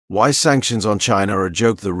Why sanctions on China are a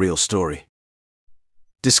joke, the real story.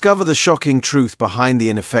 Discover the shocking truth behind the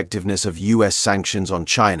ineffectiveness of US sanctions on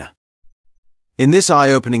China. In this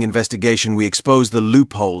eye-opening investigation, we expose the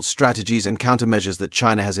loopholes, strategies, and countermeasures that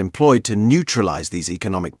China has employed to neutralize these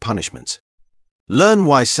economic punishments. Learn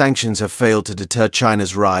why sanctions have failed to deter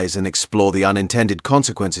China's rise and explore the unintended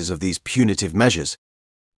consequences of these punitive measures.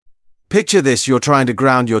 Picture this: you're trying to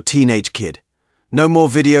ground your teenage kid. No more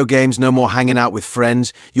video games, no more hanging out with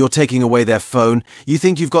friends. You're taking away their phone. You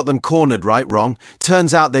think you've got them cornered, right? Wrong.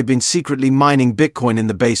 Turns out they've been secretly mining Bitcoin in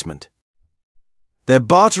the basement. They're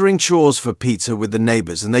bartering chores for pizza with the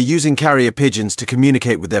neighbors, and they're using carrier pigeons to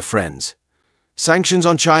communicate with their friends. Sanctions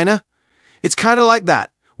on China? It's kind of like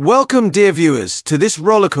that. Welcome, dear viewers, to this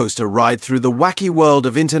rollercoaster ride through the wacky world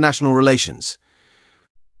of international relations.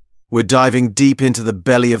 We're diving deep into the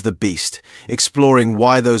belly of the beast, exploring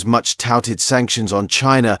why those much-touted sanctions on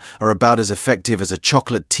China are about as effective as a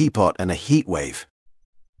chocolate teapot and a heat wave.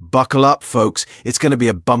 Buckle up, folks. It's going to be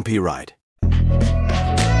a bumpy ride.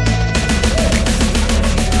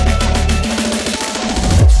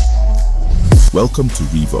 Welcome to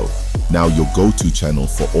Revo, now your go-to channel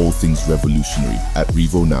for all things revolutionary. At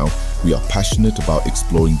Revo Now, we are passionate about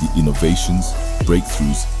exploring the innovations,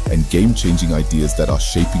 breakthroughs, and game-changing ideas that are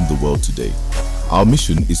shaping the world today. Our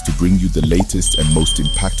mission is to bring you the latest and most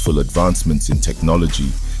impactful advancements in technology,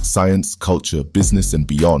 science, culture, business, and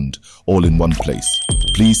beyond, all in one place.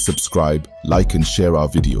 Please subscribe, like, and share our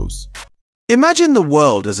videos. Imagine the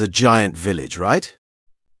world as a giant village, right?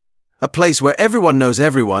 A place where everyone knows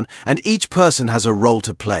everyone and each person has a role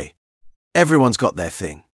to play. Everyone's got their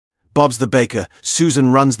thing. Bob's the baker,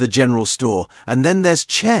 Susan runs the general store, and then there's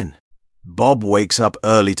Chen. Bob wakes up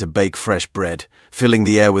early to bake fresh bread, filling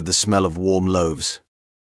the air with the smell of warm loaves.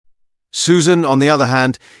 Susan, on the other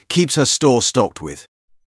hand, keeps her store stocked with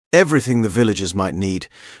everything the villagers might need,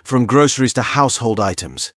 from groceries to household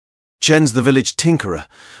items. Chen's the village tinkerer,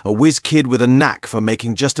 a whiz kid with a knack for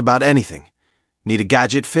making just about anything. Need a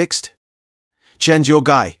gadget fixed? Chen's your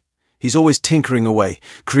guy. He's always tinkering away,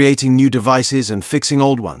 creating new devices and fixing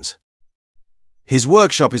old ones. His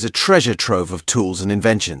workshop is a treasure trove of tools and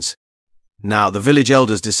inventions. Now, the village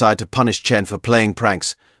elders decide to punish Chen for playing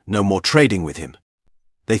pranks. No more trading with him.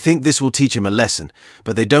 They think this will teach him a lesson,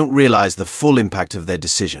 but they don't realize the full impact of their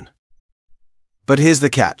decision. But here's the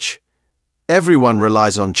catch. Everyone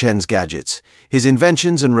relies on Chen's gadgets. His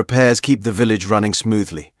inventions and repairs keep the village running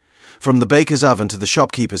smoothly. From the baker's oven to the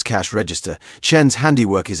shopkeeper's cash register, Chen's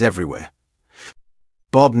handiwork is everywhere.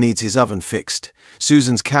 Bob needs his oven fixed.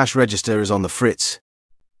 Susan's cash register is on the fritz.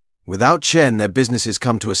 Without Chen, their businesses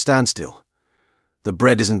come to a standstill. The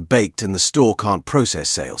bread isn't baked and the store can't process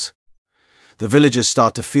sales. The villagers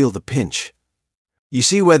start to feel the pinch. You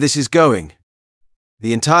see where this is going?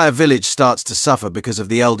 The entire village starts to suffer because of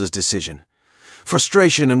the elders' decision.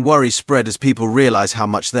 Frustration and worry spread as people realize how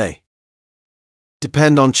much they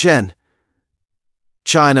depend on Chen.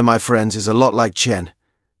 China, my friends, is a lot like Chen.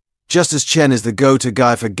 Just as Chen is the go-to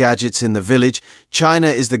guy for gadgets in the village, China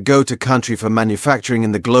is the go-to country for manufacturing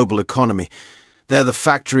in the global economy. They're the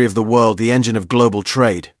factory of the world, the engine of global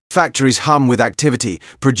trade. Factories hum with activity,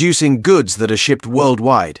 producing goods that are shipped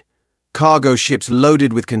worldwide. Cargo ships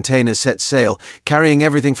loaded with containers set sail, carrying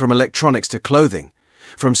everything from electronics to clothing.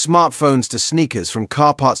 From smartphones to sneakers, from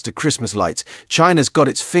car parts to Christmas lights, China's got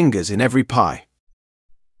its fingers in every pie.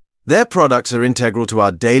 Their products are integral to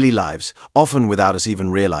our daily lives, often without us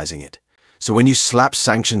even realizing it. So when you slap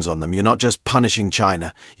sanctions on them, you're not just punishing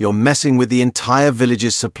China, you're messing with the entire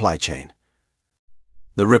village's supply chain.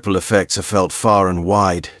 The ripple effects are felt far and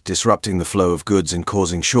wide, disrupting the flow of goods and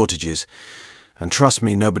causing shortages. And trust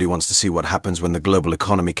me, nobody wants to see what happens when the global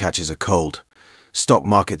economy catches a cold. Stock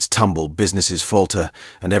markets tumble, businesses falter,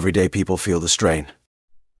 and everyday people feel the strain.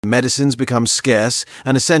 Medicines become scarce,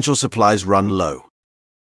 and essential supplies run low.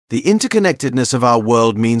 The interconnectedness of our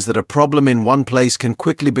world means that a problem in one place can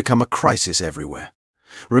quickly become a crisis everywhere.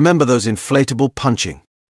 Remember those inflatable punching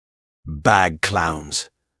bag clowns.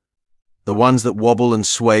 The ones that wobble and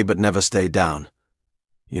sway but never stay down.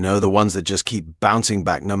 You know, the ones that just keep bouncing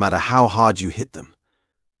back no matter how hard you hit them.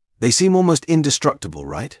 They seem almost indestructible,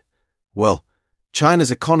 right? Well,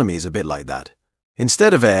 China's economy is a bit like that.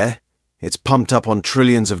 Instead of air, it's pumped up on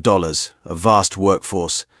trillions of dollars, a vast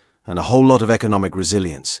workforce, and a whole lot of economic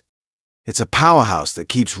resilience. It's a powerhouse that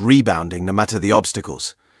keeps rebounding no matter the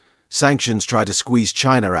obstacles. Sanctions try to squeeze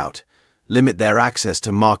China out, limit their access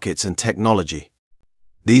to markets and technology.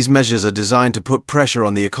 These measures are designed to put pressure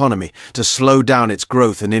on the economy, to slow down its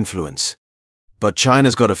growth and influence. But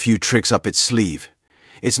China's got a few tricks up its sleeve.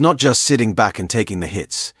 It's not just sitting back and taking the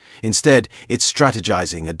hits. Instead, it's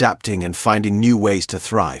strategizing, adapting, and finding new ways to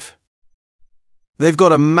thrive. They've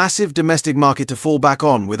got a massive domestic market to fall back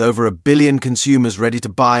on, with over 1 billion consumers ready to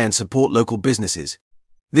buy and support local businesses.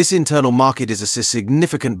 This internal market is a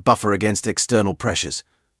significant buffer against external pressures.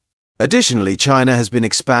 Additionally, China has been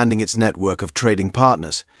expanding its network of trading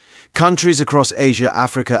partners. Countries across Asia,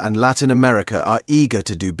 Africa, and Latin America are eager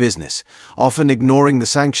to do business, often ignoring the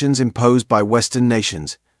sanctions imposed by Western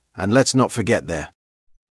nations. And let's not forget their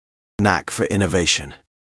knack for innovation.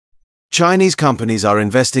 Chinese companies are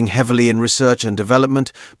investing heavily in research and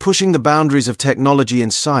development, pushing the boundaries of technology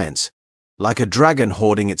and science. Like a dragon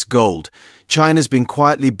hoarding its gold, China's been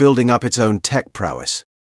quietly building up its own tech prowess.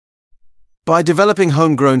 By developing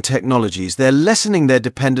homegrown technologies, they're lessening their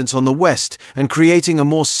dependence on the West and creating a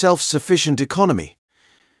more self-sufficient economy.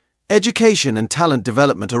 Education and talent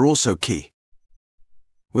development are also key.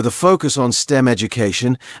 With a focus on STEM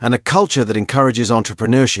education and a culture that encourages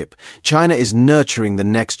entrepreneurship, China is nurturing the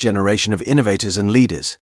next generation of innovators and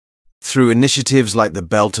leaders. Through initiatives like the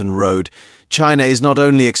Belt and Road, China is not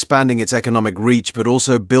only expanding its economic reach but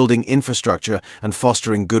also building infrastructure and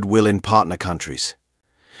fostering goodwill in partner countries.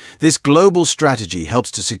 This global strategy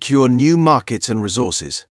helps to secure new markets and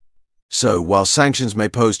resources. So, while sanctions may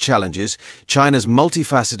pose challenges, China's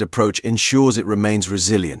multifaceted approach ensures it remains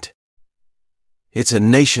resilient. It's a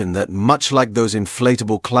nation that, much like those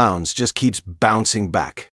inflatable clowns, just keeps bouncing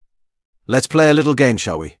back. Let's play a little game,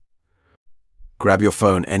 shall we? Grab your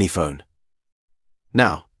phone, any phone.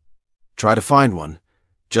 Now, try to find one.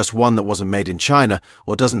 Just one that wasn't made in China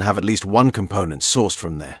or doesn't have at least one component sourced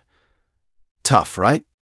from there. Tough, right?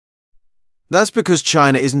 That's because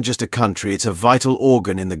China isn't just a country, it's a vital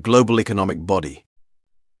organ in the global economic body.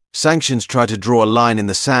 Sanctions try to draw a line in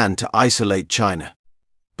the sand to isolate China.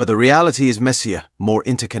 But the reality is messier, more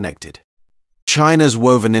interconnected. China's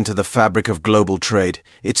woven into the fabric of global trade,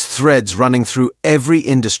 its threads running through every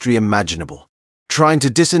industry imaginable. Trying to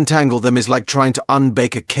disentangle them is like trying to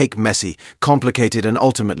unbake a cake, messy, complicated, and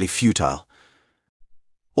ultimately futile.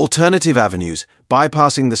 Alternative avenues,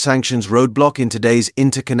 bypassing the sanctions roadblock in today's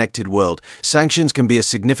interconnected world. Sanctions can be a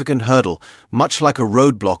significant hurdle, much like a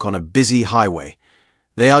roadblock on a busy highway.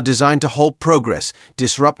 They are designed to halt progress,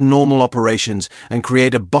 disrupt normal operations, and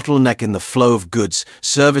create a bottleneck in the flow of goods,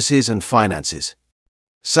 services, and finances.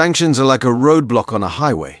 Sanctions are like a roadblock on a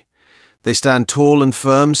highway. They stand tall and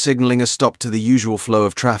firm, signaling a stop to the usual flow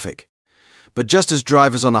of traffic. But just as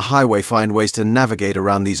drivers on a highway find ways to navigate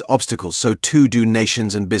around these obstacles, so too do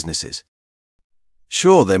nations and businesses.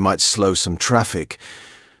 Sure, they might slow some traffic,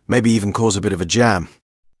 maybe even cause a bit of a jam.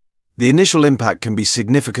 The initial impact can be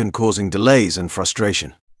significant, causing delays and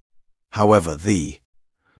frustration. However, the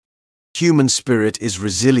human spirit is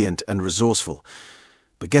resilient and resourceful.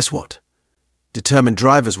 But guess what? Determined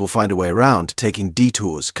drivers will find a way around, taking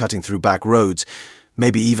detours, cutting through back roads,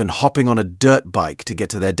 maybe even hopping on a dirt bike to get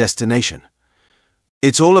to their destination.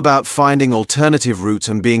 It's all about finding alternative routes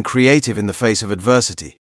and being creative in the face of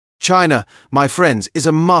adversity. China, my friends, is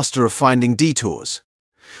a master of finding detours.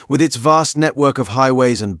 With its vast network of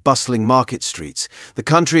highways and bustling market streets, the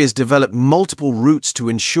country has developed multiple routes to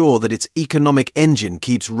ensure that its economic engine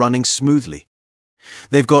keeps running smoothly.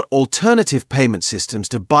 They've got alternative payment systems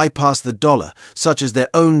to bypass the dollar, such as their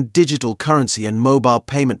own digital currency and mobile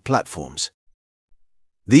payment platforms.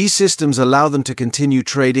 These systems allow them to continue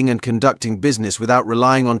trading and conducting business without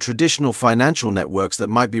relying on traditional financial networks that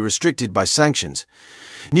might be restricted by sanctions.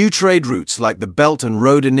 New trade routes like the Belt and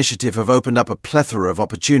Road Initiative have opened up a plethora of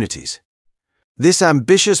opportunities. This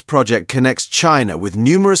ambitious project connects China with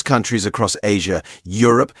numerous countries across Asia,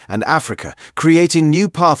 Europe, and Africa, creating new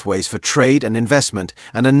pathways for trade and investment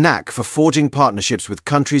and a knack for forging partnerships with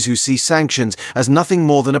countries who see sanctions as nothing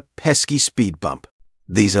more than a pesky speed bump.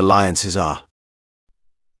 These alliances are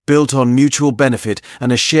built on mutual benefit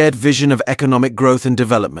and a shared vision of economic growth and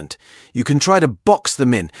development. You can try to box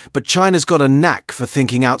them in, but China's got a knack for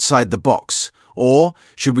thinking outside the box, or,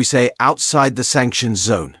 should we say, outside the sanctions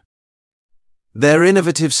zone. Their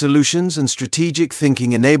innovative solutions and strategic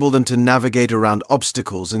thinking enable them to navigate around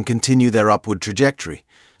obstacles and continue their upward trajectory.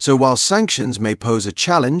 So while sanctions may pose a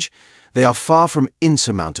challenge, they are far from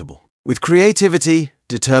insurmountable. With creativity,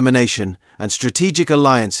 determination, and strategic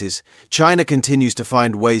alliances, China continues to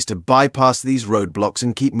find ways to bypass these roadblocks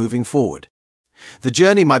and keep moving forward. The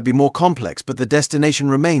journey might be more complex, but the destination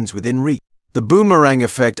remains within reach. The boomerang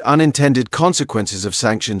effect, unintended consequences of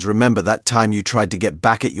sanctions. Remember that time you tried to get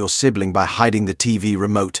back at your sibling by hiding the TV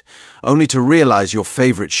remote, only to realize your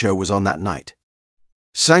favorite show was on that night.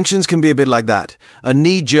 Sanctions can be a bit like that, a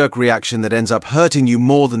knee-jerk reaction that ends up hurting you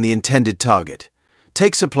more than the intended target.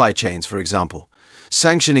 Take supply chains, for example.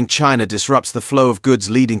 Sanctioning China disrupts the flow of goods,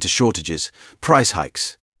 leading to shortages, price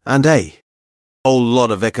hikes, and a whole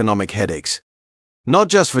lot of economic headaches. Not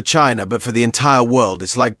just for China, but for the entire world.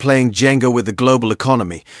 It's like playing Jenga with the global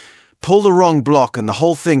economy. Pull the wrong block and the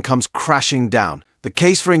whole thing comes crashing down. The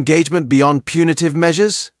case for engagement beyond punitive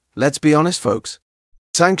measures? Let's be honest, folks.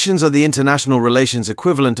 Sanctions are the international relations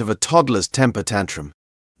equivalent of a toddler's temper tantrum.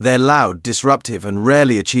 They're loud, disruptive, and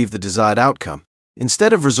rarely achieve the desired outcome.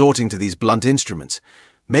 Instead of resorting to these blunt instruments,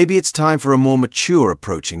 maybe it's time for a more mature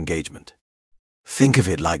approach to engagement. Think of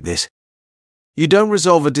it like this. You don't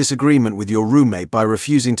resolve a disagreement with your roommate by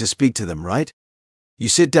refusing to speak to them, right? You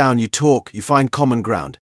sit down, you talk, you find common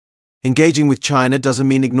ground. Engaging with China doesn't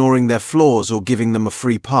mean ignoring their flaws or giving them a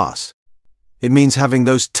free pass. It means having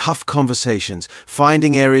those tough conversations,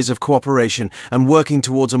 finding areas of cooperation, and working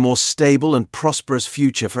towards a more stable and prosperous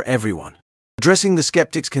future for everyone. Addressing the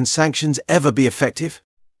skeptics, can sanctions ever be effective?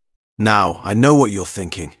 Now, I know what you're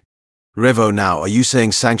thinking. Revo, now, are you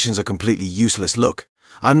saying sanctions are completely useless? Look,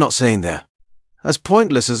 I'm not saying they're as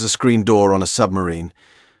pointless as a screen door on a submarine,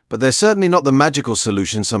 but they're certainly not the magical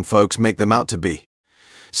solution some folks make them out to be.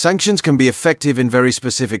 Sanctions can be effective in very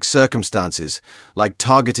specific circumstances, like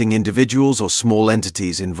targeting individuals or small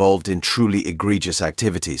entities involved in truly egregious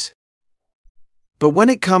activities. But when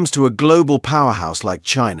it comes to a global powerhouse like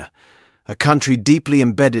China, a country deeply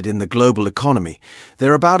embedded in the global economy,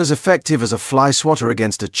 they're about as effective as a fly swatter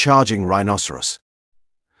against a charging rhinoceros.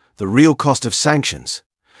 The real cost of sanctions.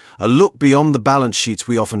 A look beyond the balance sheets.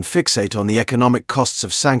 We often fixate on the economic costs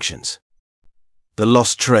of sanctions. The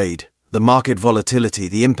lost trade, the market volatility,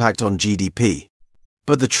 the impact on GDP.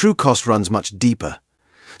 But the true cost runs much deeper.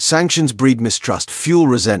 Sanctions breed mistrust, fuel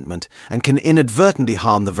resentment, and can inadvertently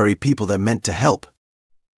harm the very people they're meant to help.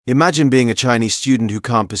 Imagine being a Chinese student who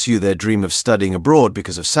can't pursue their dream of studying abroad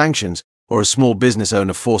because of sanctions, or a small business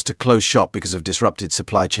owner forced to close shop because of disrupted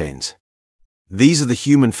supply chains. These are the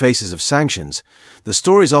human faces of sanctions, the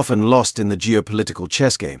stories often lost in the geopolitical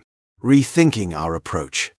chess game. Rethinking our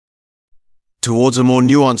approach towards a more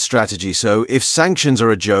nuanced strategy. So, if sanctions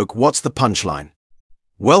are a joke, what's the punchline?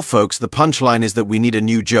 Well, folks, the punchline is that we need a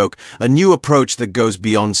new joke, a new approach that goes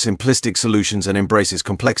beyond simplistic solutions and embraces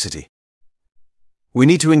complexity. We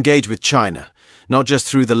need to engage with China, not just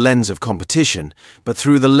through the lens of competition, but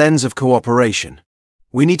through the lens of cooperation.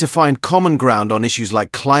 We need to find common ground on issues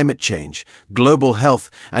like climate change, global health,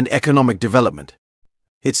 and economic development.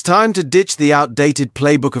 It's time to ditch the outdated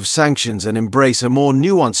playbook of sanctions and embrace a more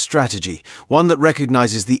nuanced strategy, one that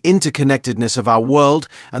recognizes the interconnectedness of our world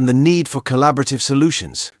and the need for collaborative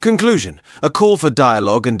solutions. Conclusion: a call for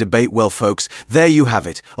dialogue and debate. Well, folks, there you have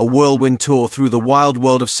it, a whirlwind tour through the wild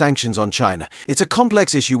world of sanctions on China. It's a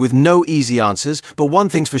complex issue with no easy answers, but one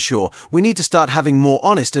thing's for sure, we need to start having more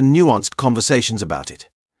honest and nuanced conversations about it.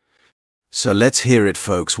 So let's hear it,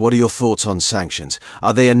 folks. What are your thoughts on sanctions?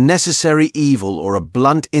 Are they a necessary evil or a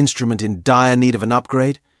blunt instrument in dire need of an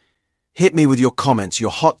upgrade? Hit me with your comments, your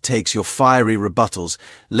hot takes, your fiery rebuttals.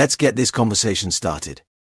 Let's get this conversation started.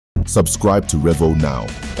 Subscribe to Revo now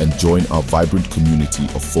and join our vibrant community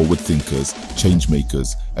of forward thinkers, change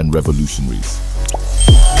makers, and revolutionaries.